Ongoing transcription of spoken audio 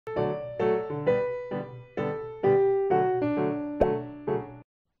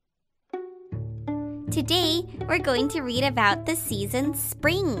Today, we're going to read about the season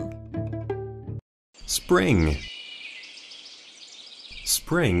spring. Spring.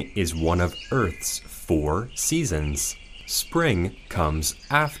 Spring is one of Earth's 4 seasons. Spring comes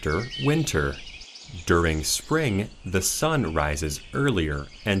after winter. During spring, the sun rises earlier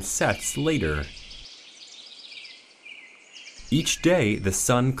and sets later. Each day, the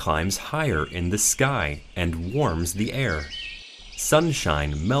sun climbs higher in the sky and warms the air.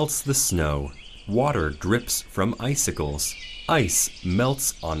 Sunshine melts the snow. Water drips from icicles. Ice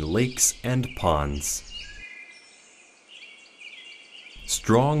melts on lakes and ponds.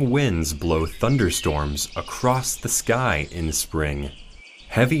 Strong winds blow thunderstorms across the sky in spring.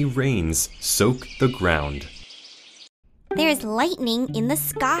 Heavy rains soak the ground. There's lightning in the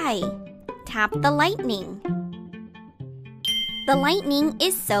sky. Tap the lightning. The lightning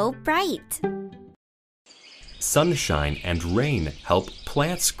is so bright. Sunshine and rain help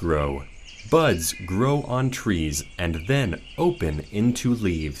plants grow. Buds grow on trees and then open into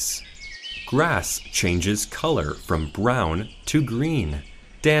leaves. Grass changes color from brown to green.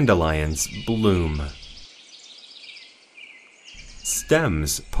 Dandelions bloom.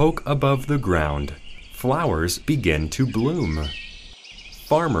 Stems poke above the ground. Flowers begin to bloom.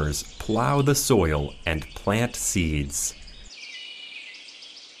 Farmers plow the soil and plant seeds.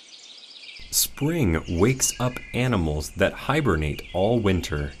 Spring wakes up animals that hibernate all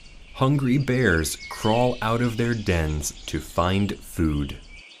winter. Hungry bears crawl out of their dens to find food.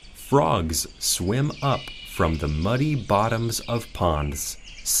 Frogs swim up from the muddy bottoms of ponds.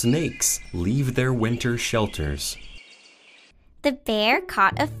 Snakes leave their winter shelters. The bear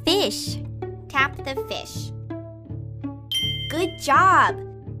caught a fish. Tap the fish. Good job!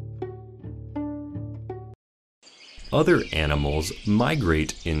 Other animals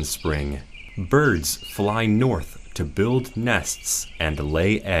migrate in spring. Birds fly north to build nests and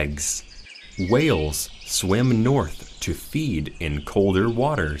lay eggs. Whales swim north to feed in colder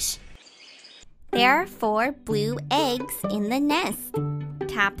waters. There are 4 blue eggs in the nest.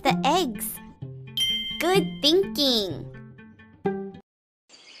 Tap the eggs. Good thinking!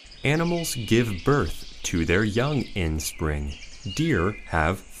 Animals give birth to their young in spring. Deer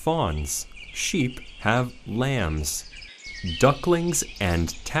have fawns. Sheep have lambs. Ducklings and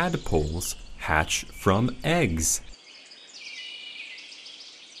tadpoles hatch from eggs.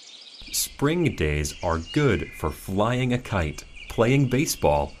 Spring days are good for flying a kite, playing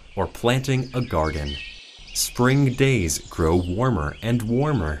baseball, or planting a garden. Spring days grow warmer and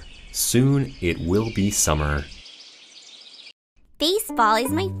warmer. Soon it will be summer. Baseball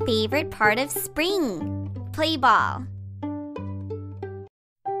is my favorite part of spring. Play ball.